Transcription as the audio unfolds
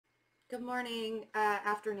Good morning,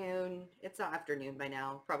 afternoon. It's not afternoon by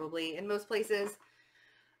now, probably in most places.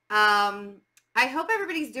 I hope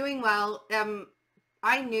everybody's doing well.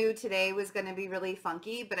 I knew today was going to be really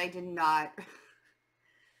funky, but I did not.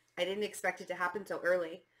 I didn't expect it to happen so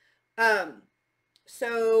early. Um,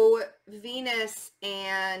 so Venus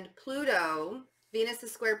and Pluto, Venus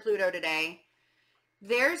is square Pluto today.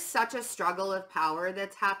 There's such a struggle of power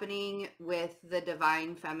that's happening with the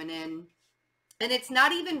divine feminine. And it's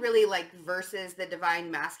not even really like versus the divine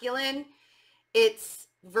masculine. It's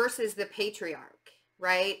versus the patriarch,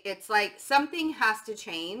 right? It's like something has to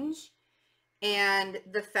change. And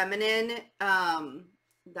the feminine,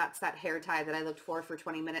 that's that hair tie that I looked for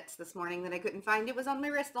 20 minutes this morning that I couldn't find. It was on my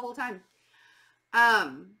wrist the whole time.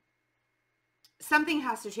 Something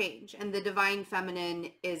has to change. And the divine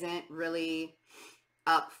feminine isn't really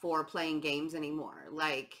up for playing games anymore.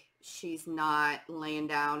 Like, she's not laying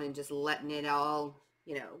down and just letting it all,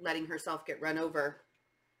 letting herself get run over.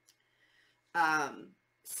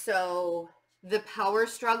 So the power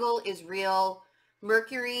struggle is real.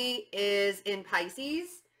 Mercury is in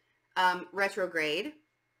Pisces, retrograde.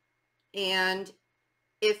 And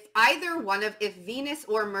if Venus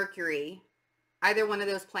or Mercury, either one of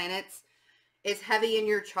those planets is heavy in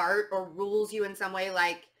your chart or rules you in some way,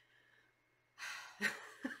 like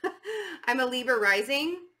I'm a Libra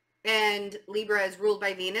rising, and Libra is ruled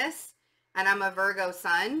by Venus, and I'm a Virgo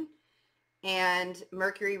sun, and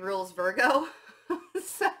Mercury rules Virgo.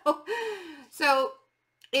 So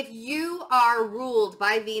if you are ruled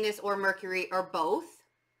by Venus or Mercury or both,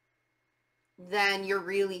 then you're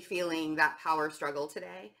really feeling that power struggle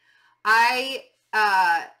today. I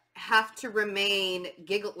have to remain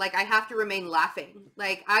I have to remain laughing.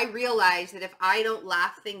 Like, I realize that if I don't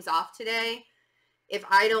laugh things off today, if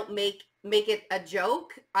I don't make it a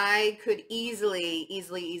joke, I could easily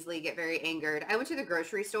get very angered. I went to the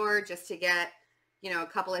grocery store just to get, a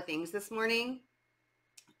couple of things this morning,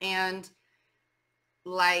 and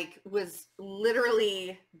was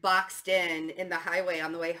literally boxed in the highway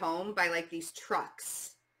on the way home by like these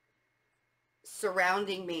trucks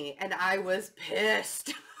surrounding me, and I was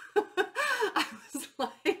pissed. I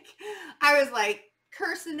was like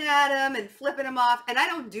cursing at them and flipping them off, and I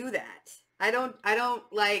don't do that. I'm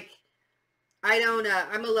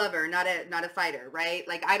a lover, not a fighter, right?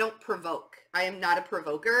 Like, I don't provoke. I am not a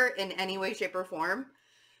provoker in any way, shape, or form.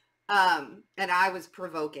 And I was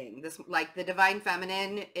provoking this, like, the divine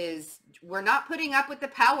feminine we're not putting up with the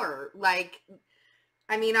power. like,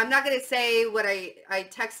 I mean, I'm not going to say what I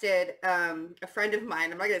texted, a friend of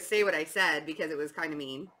mine. I'm not going to say what I said because it was kind of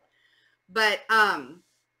mean, but,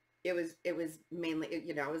 it was mainly,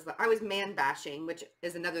 I was man bashing, which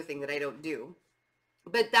is another thing that I don't do.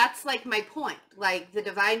 But that's like my point. Like, the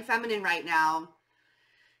divine feminine right now,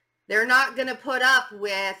 they're not going to put up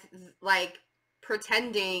with like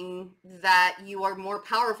pretending that you are more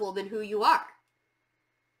powerful than who you are.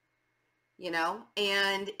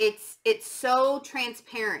 And it's so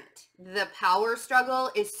transparent. The power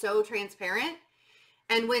struggle is so transparent.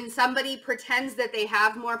 And when somebody pretends that they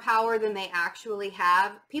have more power than they actually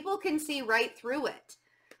have, people can see right through it.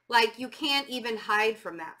 Like, you can't even hide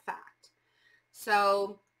from that fact.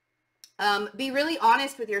 So be really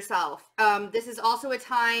honest with yourself. This is also a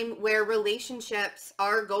time where relationships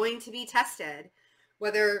are going to be tested.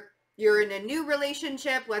 Whether you're in a new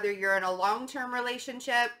relationship, whether you're in a long-term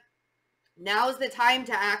relationship, now's the time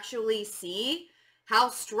to actually see how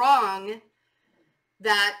strong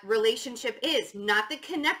that relationship is, not the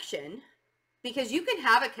connection, because you can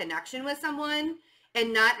have a connection with someone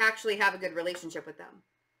and not actually have a good relationship with them.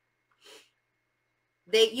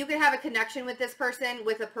 You can have a connection with a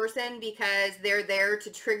person because they're there to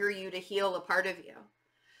trigger you to heal a part of you.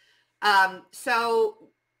 So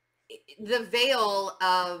the veil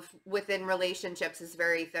of within relationships is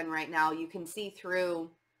very thin right now. You can see through,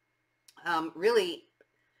 really,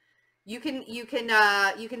 you can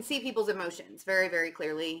see people's emotions very, very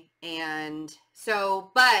clearly. And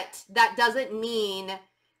so, but that doesn't mean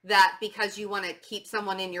that because you want to keep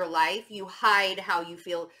someone in your life, you hide how you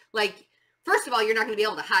feel. Like, first of all, you're not going to be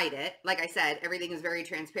able to hide it. Like I said, everything is very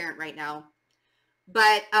transparent right now.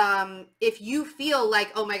 But if you feel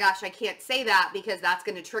like, oh my gosh, I can't say that because that's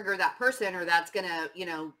going to trigger that person, or that's going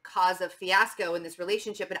to, cause a fiasco in this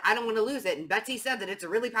relationship, and I don't want to lose it. And Betsy said that it's a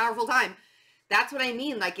really powerful time. That's what I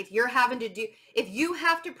mean. Like, if you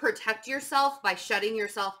have to protect yourself by shutting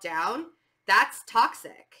yourself down, that's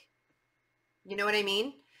toxic. You know what I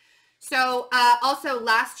mean? So also,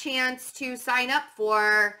 last chance to sign up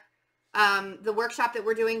for the workshop that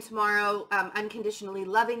we're doing tomorrow, Unconditionally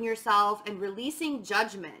Loving Yourself and Releasing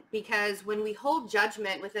Judgment. Because when we hold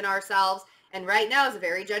judgment within ourselves, And right now is a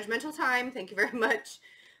very judgmental time. Thank you very much.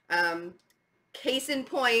 Case in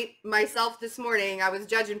point, myself this morning, I was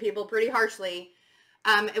judging people pretty harshly.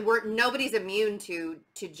 Nobody's immune to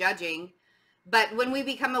judging, but when we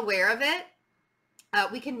become aware of it,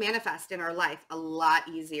 we can manifest in our life a lot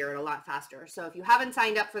easier and a lot faster. So if you haven't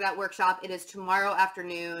signed up for that workshop, it is tomorrow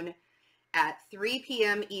afternoon at 3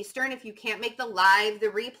 p.m. Eastern. If you can't make the live, the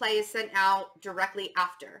replay is sent out directly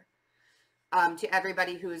after to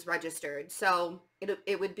everybody who is registered. So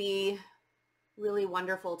it would be really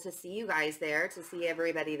wonderful to see you guys there, to see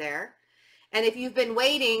everybody there. And if you've been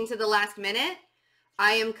waiting to the last minute,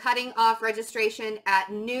 I am cutting off registration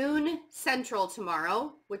at noon Central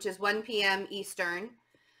tomorrow, which is 1 p.m. Eastern.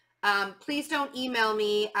 Please don't email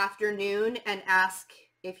me after noon and ask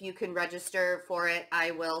if you can register for it.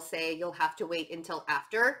 I will say you'll have to wait until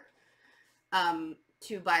after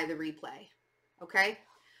to buy the replay. Okay?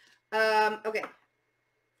 Okay.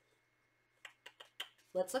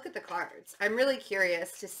 Let's look at the cards. I'm really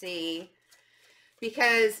curious to see,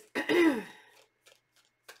 because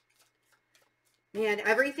man,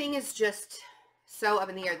 everything is just so up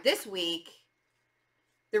in the air. This week,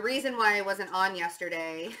 the reason why I wasn't on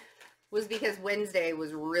yesterday was because Wednesday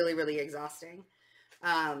was really, really exhausting.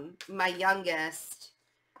 My youngest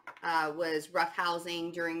was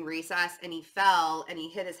roughhousing during recess, and he fell and he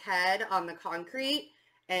hit his head on the concrete,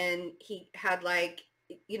 and he had like,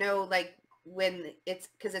 you know, like when it's,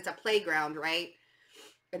 because it's a playground, right?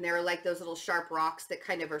 And there are like those little sharp rocks that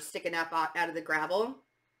kind of are sticking up out of the gravel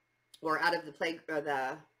or out of the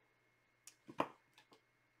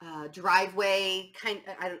driveway, can't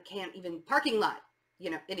even, parking lot, you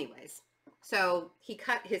know, anyways. So he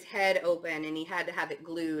cut his head open and he had to have it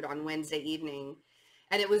glued on Wednesday evening.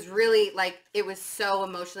 And it was really like, it was so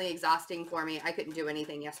emotionally exhausting for me. I couldn't do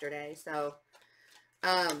anything yesterday. So,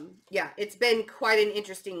 yeah, it's been quite an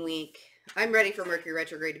interesting week. I'm ready for Mercury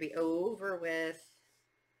retrograde to be over with.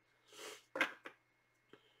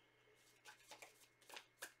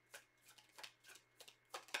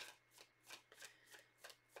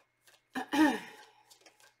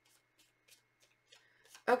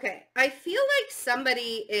 Okay, I feel like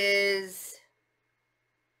somebody is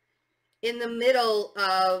in the middle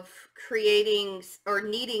of creating or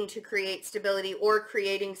needing to create stability or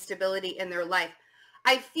creating stability in their life.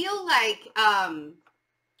 I feel like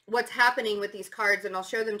what's happening with these cards, and I'll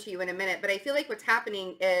show them to you in a minute, but I feel like what's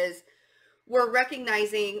happening is we're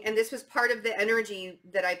recognizing, and this was part of the energy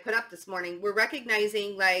that I put up this morning, we're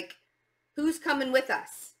recognizing like who's coming with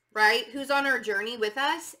us, right? Who's on our journey with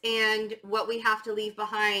us, and what we have to leave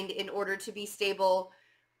behind in order to be stable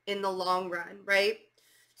in the long run, right?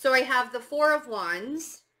 So I have the Four of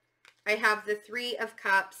Wands, I have the Three of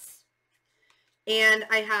Cups, and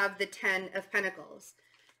I have the Ten of Pentacles.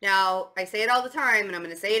 Now, I say it all the time, and I'm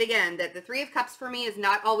going to say it again, that the Three of Cups for me is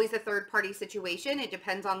not always a third-party situation. It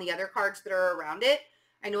depends on the other cards that are around it.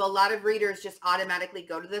 I know a lot of readers just automatically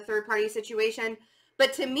go to the third-party situation,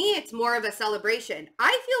 but to me, it's more of a celebration.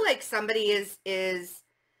 I feel like somebody is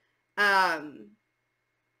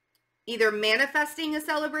either manifesting a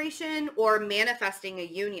celebration or manifesting a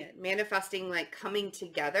union, manifesting like coming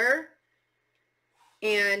together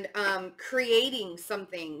and creating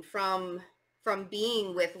something from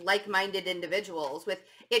being with like-minded individuals. With,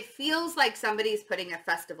 it feels like somebody's putting a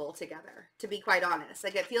festival together, to be quite honest.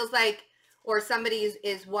 Like it feels like, or somebody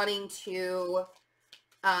is wanting to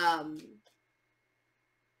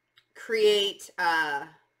create a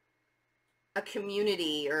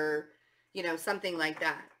community, or, you know, something like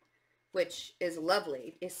that, which is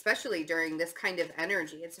lovely, especially during this kind of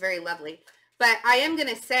energy. It's very lovely. But I am going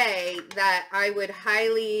to say that I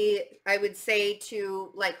would say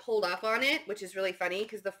to like hold off on it, which is really funny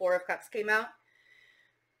because the Four of Cups came out.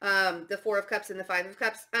 The Four of Cups and the Five of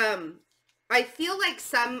Cups. I feel like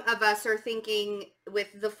some of us are thinking with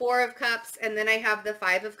the Four of Cups, and then I have the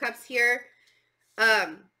Five of Cups here.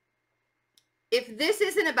 If this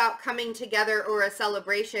isn't about coming together or a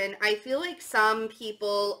celebration, I feel like some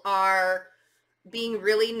people are being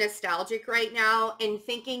really nostalgic right now and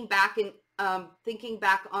thinking back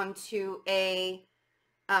onto a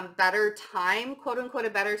better time, quote unquote, a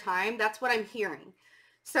better time. That's what I'm hearing.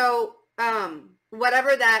 So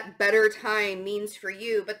whatever that better time means for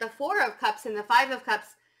you, but the Four of Cups and the Five of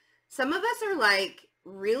Cups, some of us are like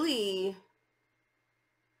really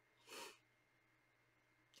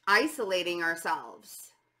isolating ourselves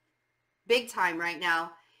big time right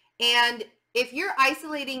now. And if you're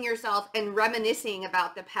isolating yourself and reminiscing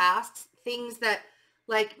about the past, things that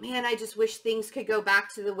like, man, I just wish things could go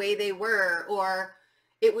back to the way they were, or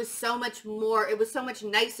it was so much more, it was so much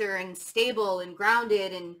nicer and stable and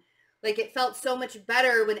grounded, and Like it felt so much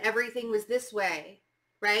better when everything was this way,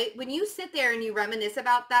 right? When you sit there and you reminisce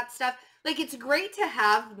about that stuff, like it's great to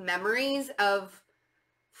have memories of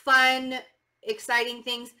fun, exciting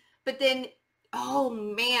things, but then, oh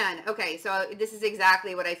man, okay, so this is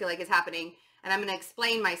exactly what I feel like is happening, and I'm going to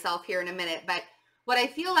explain myself here in a minute, but what I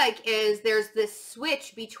feel like is there's this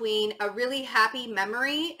switch between a really happy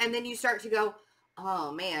memory, and then you start to go,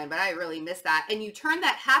 oh man, but I really miss that, and you turn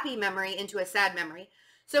that happy memory into a sad memory.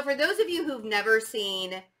 So for those of you who've never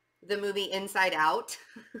seen the movie Inside Out,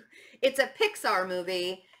 it's a Pixar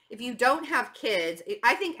movie. If you don't have kids,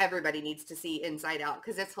 I think everybody needs to see Inside Out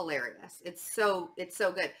because it's hilarious. It's so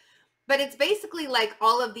good. But it's basically like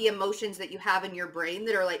all of the emotions that you have in your brain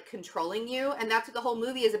that are like controlling you. And that's what the whole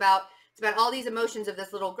movie is about. It's about all these emotions of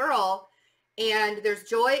this little girl. And there's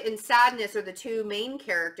joy and sadness are the two main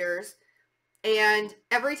characters. And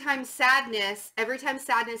every time sadness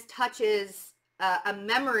touches a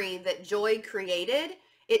memory that joy created,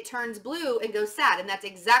 it turns blue and goes sad. And that's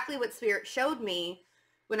exactly what Spirit showed me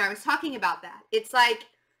when I was talking about that. It's like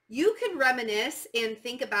you can reminisce and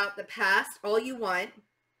think about the past all you want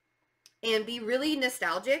and be really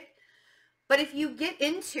nostalgic. But if you get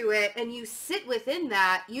into it and you sit within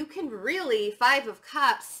that, you can really, 5 of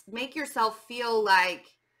Cups, make yourself feel like,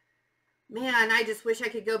 man, I just wish I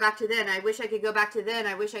could go back to then. I wish I could go back to then.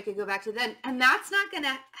 I wish I could go back to then. And that's not going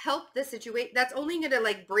to help the situation. That's only going to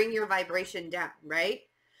like bring your vibration down, right?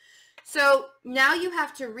 So now you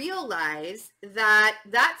have to realize that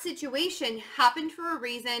that situation happened for a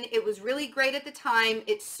reason. It was really great at the time.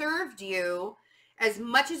 It served you as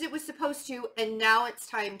much as it was supposed to. And now it's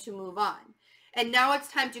time to move on. And now it's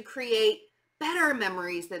time to create better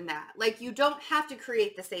memories than that. Like you don't have to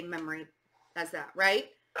create the same memory as that, right?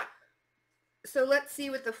 So let's see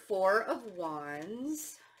with the 4 of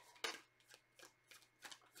Wands.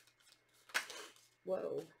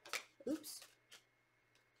 Whoa. Oops.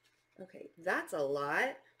 Okay, that's a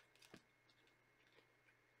lot.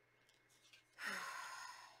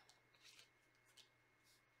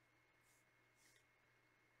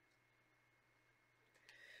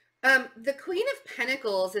 The Queen of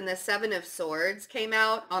Pentacles and the 7 of Swords came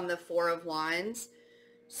out on the 4 of Wands.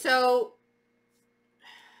 So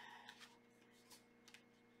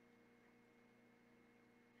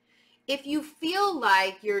if you feel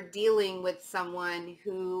like you're dealing with someone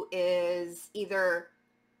who is either,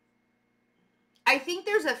 I think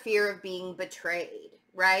there's a fear of being betrayed,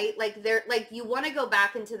 right? Like you want to go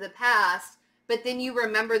back into the past, but then you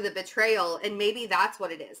remember the betrayal, and maybe that's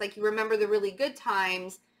what it is. Like you remember the really good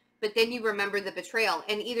times, but then you remember the betrayal,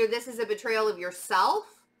 and either this is a betrayal of yourself,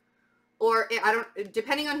 or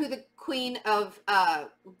depending on who the Queen of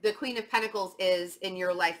Pentacles is in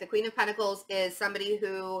your life. The Queen of Pentacles is somebody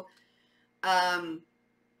who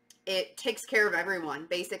it takes care of everyone,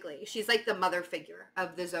 basically. She's like the mother figure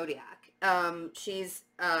of the zodiac. She's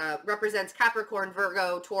represents Capricorn,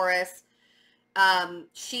 Virgo, Taurus.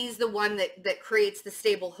 She's the one that creates the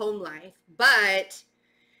stable home life. But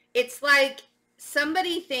it's like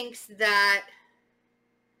somebody thinks that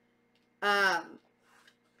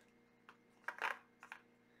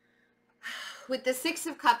with the 6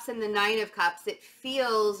 of Cups and the 9 of Cups, it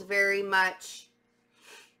feels very much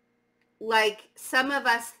like some of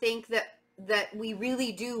us think that we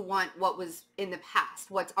really do want what was in the past,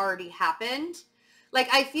 what's already happened. Like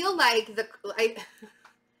I feel like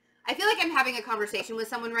I feel like I'm having a conversation with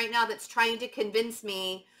someone right now that's trying to convince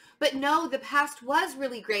me, but no, the past was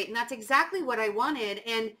really great and that's exactly what I wanted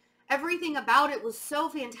and everything about it was so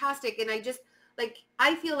fantastic, and I just like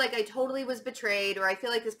I feel like I totally was betrayed, or I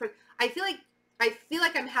feel like I feel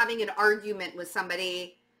like I'm having an argument with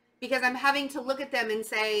somebody because I'm having to look at them and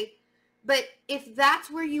say, but if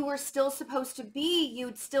that's where you were still supposed to be,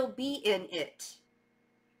 you'd still be in it.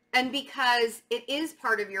 And because it is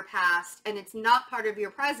part of your past and it's not part of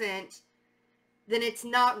your present, then it's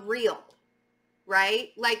not real, right?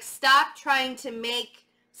 Like stop trying to make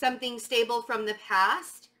something stable from the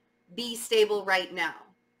past be stable right now.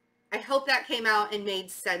 I hope that came out and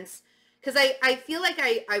made sense, because I feel like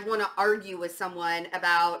I want to argue with someone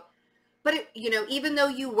about, but it, you know, even though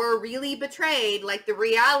you were really betrayed, like the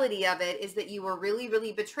reality of it is that you were really,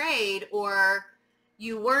 really betrayed, or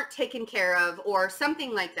you weren't taken care of, or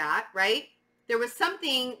something like that, right?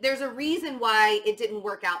 There's a reason why it didn't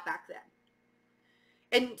work out back then.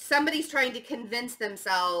 And somebody's trying to convince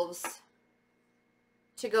themselves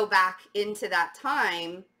to go back into that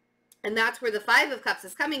time. And that's where the 5 of Cups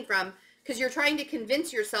is coming from, because you're trying to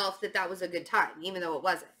convince yourself that that was a good time, even though it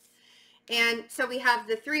wasn't. And so we have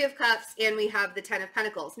the 3 of Cups and we have the 10 of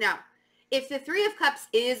Pentacles. Now, if the 3 of Cups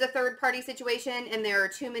is a third party situation and there are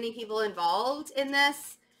too many people involved in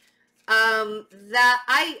this, That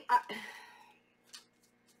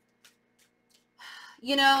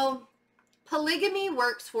you know, polygamy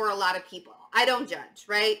works for a lot of people. I don't judge,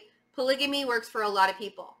 right? Polygamy works for a lot of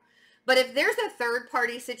people. But if there's a third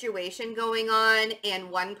party situation going on and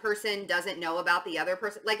one person doesn't know about the other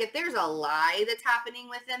person, like if there's a lie that's happening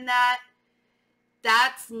within that,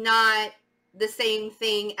 that's not the same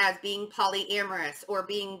thing as being polyamorous or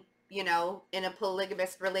being, you know, in a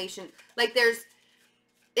polygamous relation. Like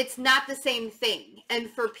it's not the same thing. And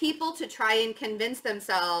for people to try and convince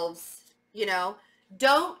themselves, you know,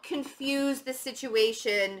 don't confuse the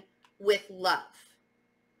situation with love,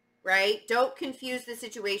 right? Don't confuse the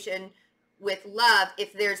situation with love.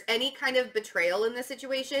 If there's any kind of betrayal in the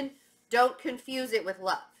situation, don't confuse it with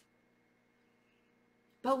love.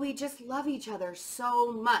 But we just love each other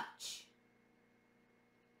so much.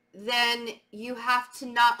 Then you have to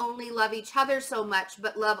not only love each other so much,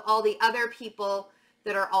 but love all the other people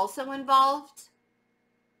that are also involved.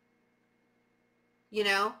 You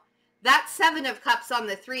know, that 7 of Cups on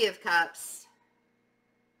the 3 of Cups.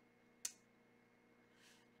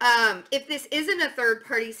 If this isn't a third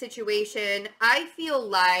party situation, I feel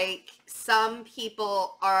like some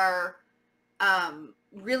people are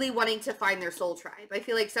really wanting to find their soul tribe. I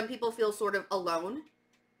feel like some people feel sort of alone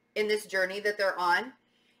in this journey that they're on.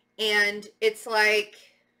 And it's like,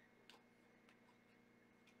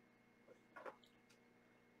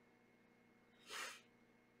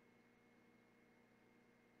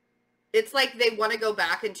 they want to go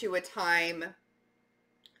back into a time.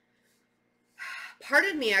 Part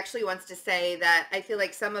of me actually wants to say that I feel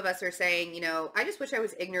like some of us are saying, you know, I just wish I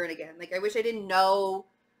was ignorant again. Like, I wish I didn't know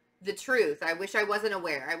the truth. I wish I wasn't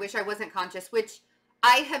aware. I wish I wasn't conscious, which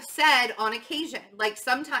I have said on occasion. Like,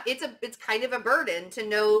 sometimes it's kind of a burden to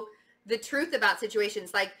know the truth about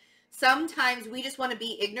situations. Like, sometimes we just want to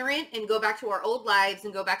be ignorant and go back to our old lives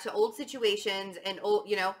and go back to old situations and old,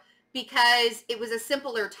 you know, because it was a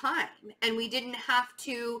simpler time and we didn't have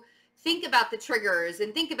to think about the triggers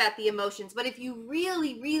and think about the emotions. But if you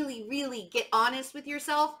really, really, really get honest with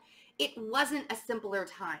yourself, it wasn't a simpler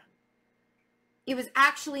time. It was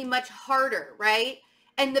actually much harder, right?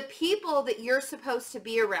 And the people that you're supposed to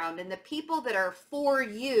be around and the people that are for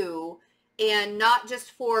you and not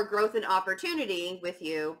just for growth and opportunity with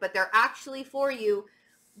you, but they're actually for you,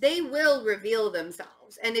 they will reveal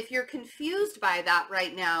themselves. And if you're confused by that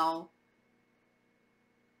right now,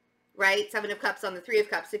 right? 7 of Cups on the 3 of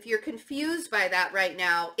Cups. If you're confused by that right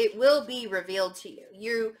now, it will be revealed to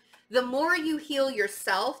you. The more you heal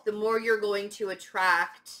yourself, the more you're going to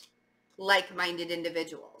attract like-minded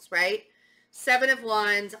individuals, right? 7 of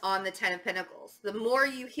Wands on the 10 of Pentacles. The more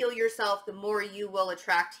you heal yourself, the more you will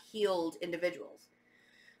attract healed individuals.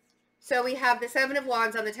 So we have the 7 of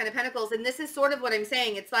Wands on the 10 of Pentacles, and this is sort of what I'm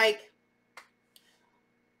saying. It's like,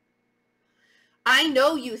 I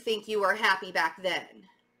know you think you were happy back then.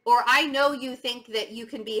 Or I know you think that you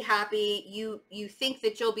can be happy. You think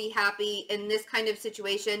that you'll be happy in this kind of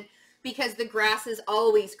situation because the grass is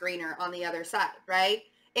always greener on the other side, right?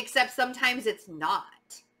 Except sometimes it's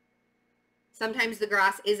not. Sometimes the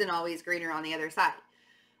grass isn't always greener on the other side.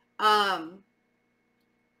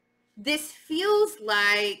 This feels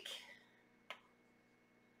like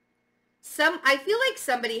I feel like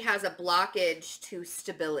somebody has a blockage to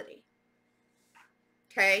stability.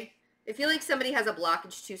 Okay? I feel like somebody has a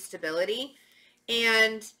blockage to stability,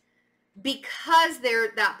 and because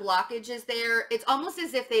that blockage is there, it's almost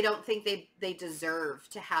as if they don't think they deserve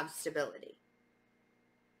to have stability.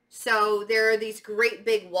 So there are these great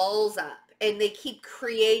big walls up, and they keep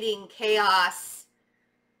creating chaos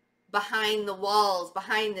behind the walls,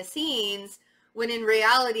 behind the scenes, when in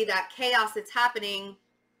reality, that chaos that's happening,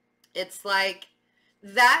 it's like,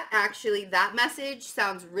 that message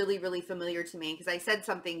sounds really, really familiar to me, because I said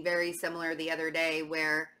something very similar the other day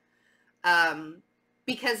where,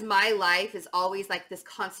 because my life is always like this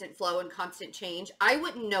constant flow and constant change, I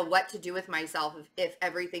wouldn't know what to do with myself if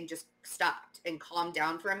everything just stopped and calmed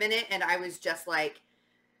down for a minute and I was just like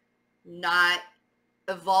not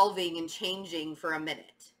evolving and changing for a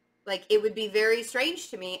minute. Like, it would be very strange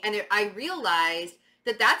to me. And I realized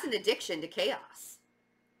that that's an addiction to chaos.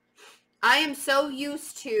 I am so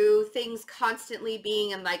used to things constantly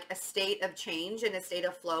being in like a state of change and a state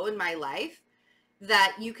of flow in my life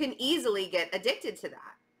that you can easily get addicted to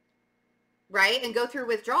that, right? And go through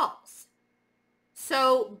withdrawals.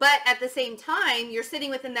 So, but at the same time, you're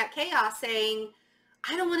sitting within that chaos saying,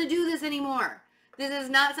 I don't want to do this anymore. This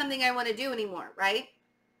is not something I want to do anymore, right?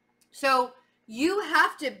 So you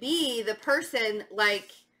have to be the person,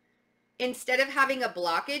 like, instead of having a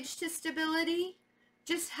blockage to stability,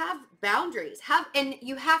 just have boundaries. And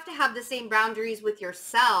you have to have the same boundaries with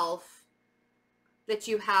yourself that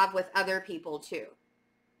you have with other people too.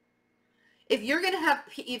 If you're going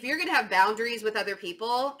to have boundaries with other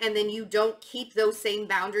people and then you don't keep those same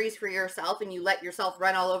boundaries for yourself and you let yourself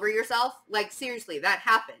run all over yourself, like seriously, that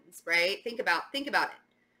happens, right? Think about it.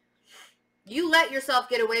 You let yourself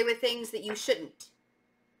get away with things that you shouldn't.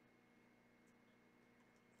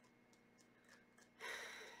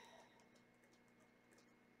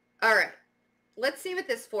 All right. Let's see what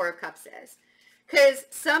this Four of Cups is. Because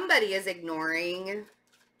somebody is ignoring.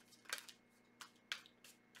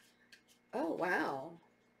 Oh, wow.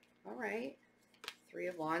 All right. Three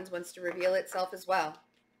of Wands wants to reveal itself as well.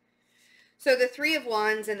 So the Three of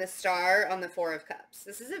Wands and the Star on the Four of Cups.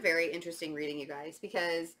 This is a very interesting reading, you guys,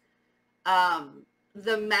 because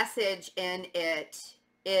the message in it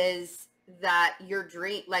is that your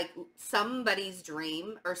dream, like somebody's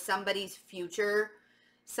dream or somebody's future,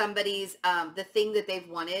 somebody's, the thing that they've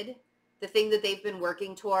wanted, the thing that they've been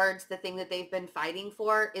working towards, the thing that they've been fighting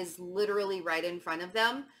for is literally right in front of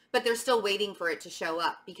them, but they're still waiting for it to show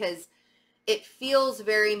up because it feels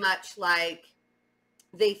very much like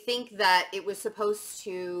they think that it was supposed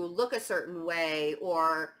to look a certain way,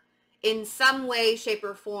 or in some way, shape,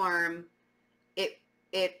 or form,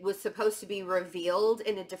 it was supposed to be revealed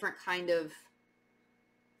in a different kind of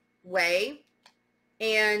way.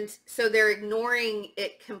 And so they're ignoring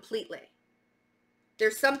it completely.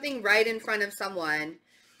 There's something right in front of someone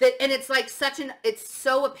that, and it's like it's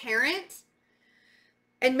so apparent.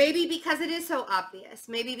 And maybe because it is so obvious,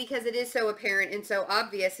 maybe because it is so apparent and so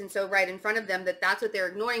obvious and so right in front of them, that's what they're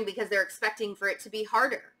ignoring because they're expecting for it to be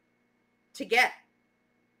harder to get.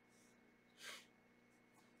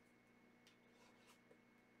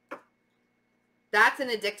 That's an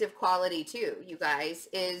addictive quality too, you guys,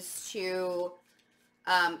 is to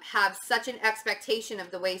have such an expectation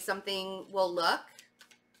of the way something will look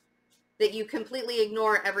that you completely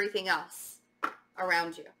ignore everything else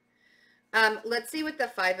around you. Let's see what the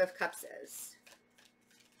Five of Cups is.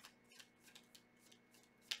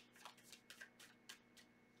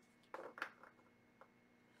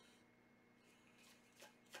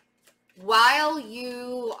 While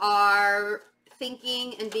you are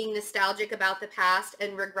thinking and being nostalgic about the past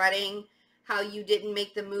and regretting how you didn't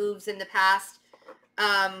make the moves in the past,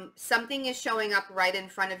 something is showing up right in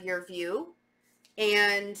front of your view.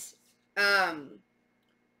 And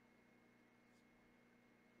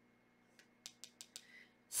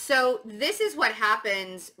so this is what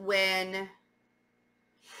happens when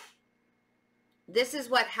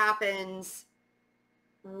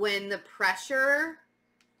the pressure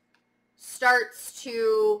starts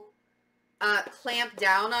to clamp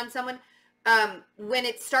down on someone. When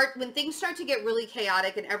things start to get really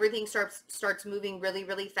chaotic and everything starts moving really,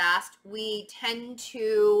 really fast, we tend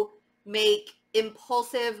to make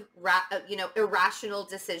impulsive, irrational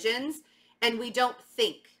decisions, and we don't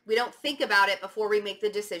think about it before we make the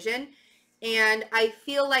decision. And I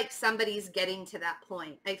feel like somebody's getting to that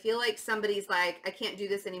point. I feel like somebody's like, I can't do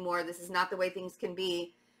this anymore. This is not the way things can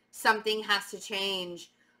be. Something has to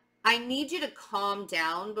change. I need you to calm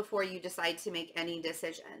down before you decide to make any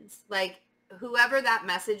decisions. Like, whoever that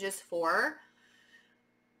message is for,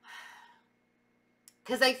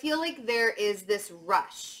 because I feel like there is this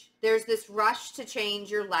rush. There's this rush to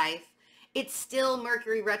change your life. It's still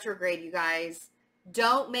Mercury retrograde, you guys.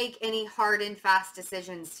 Don't make any hard and fast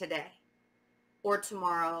decisions today or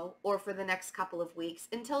tomorrow or for the next couple of weeks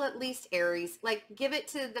until at least Aries. Like, give it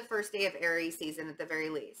to the first day of Aries season at the very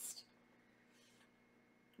least.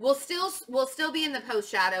 We'll still be in the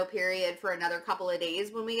post-shadow period for another couple of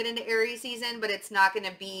days when we get into Aries season, but it's not going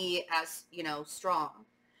to be as, strong.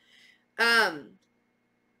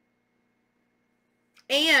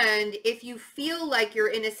 And if you feel like you're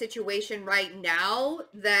in a situation right now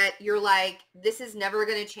that you're like, this is never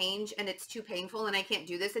going to change and it's too painful and I can't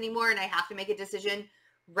do this anymore and I have to make a decision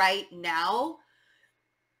right now,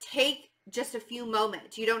 take just a few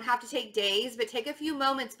moments. You don't have to take days, but take a few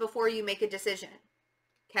moments before you make a decision.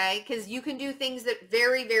 Okay? Because you can do things that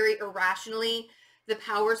very, very irrationally. The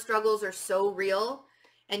power struggles are so real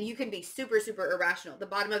and you can be super, super irrational. The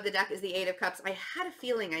bottom of the deck is the Eight of Cups. I had a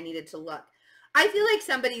feeling I needed to look. I feel like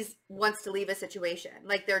somebody wants to leave a situation.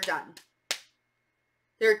 Like they're done.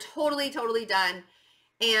 They're totally, totally done.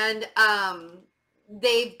 And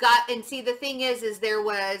they've got, and see, the thing is there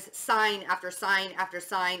was sign after sign after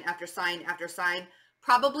sign after sign after sign,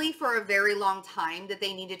 probably for a very long time that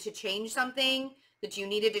they needed to change something, that you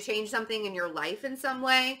needed to change something in your life in some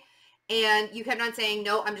way. And you kept on saying,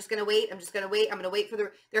 no, I'm just going to wait. I'm just going to wait. I'm going to wait for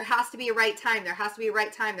there has to be a right time. There has to be a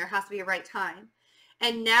right time. There has to be a right time.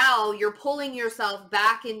 And now you're pulling yourself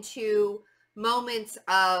back into moments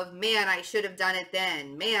of, man, I should have done it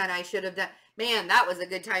then. Man, I should have done, man, that was a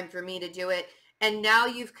good time for me to do it. And now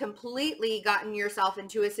you've completely gotten yourself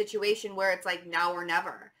into a situation where it's like now or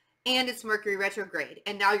never. And it's Mercury retrograde.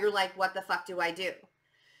 And now you're like, what the fuck do I do?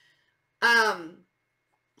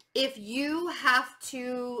 If you have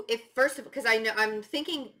to, if first of, because I know, I'm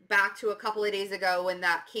thinking back to a couple of days ago when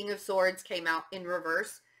that King of Swords came out in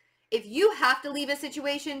reverse. If you have to leave a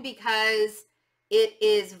situation because it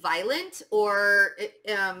is violent or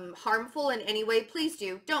harmful in any way, please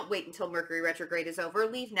do. Don't wait until Mercury retrograde is over.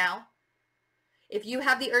 Leave now. If you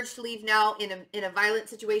have the urge to leave now in a violent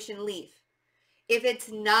situation, leave. If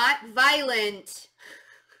it's not violent,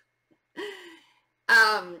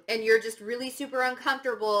 and you're just really super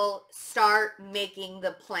uncomfortable, start making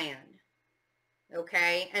the plan.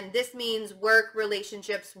 Okay? And this means work,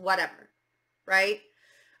 relationships, whatever. Right?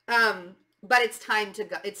 But it's time to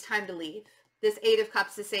go. It's time to leave. This Eight of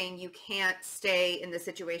Cups is saying you can't stay in the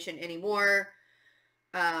situation anymore.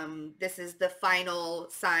 This is the final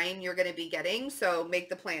sign you're going to be getting. So make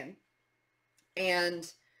the plan.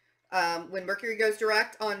 And when Mercury goes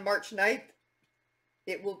direct on March 9th,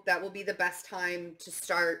 that will be the best time to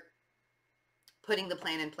start putting the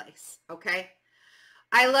plan in place. Okay.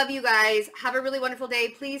 I love you guys. Have a really wonderful day.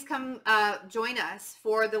 Please come join us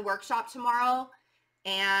for the workshop tomorrow,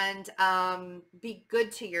 and be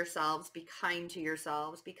good to yourselves. Be kind to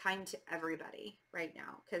yourselves. Be kind to everybody right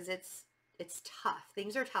now, because it's tough.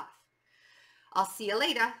 Things are tough. I'll see you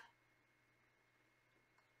later.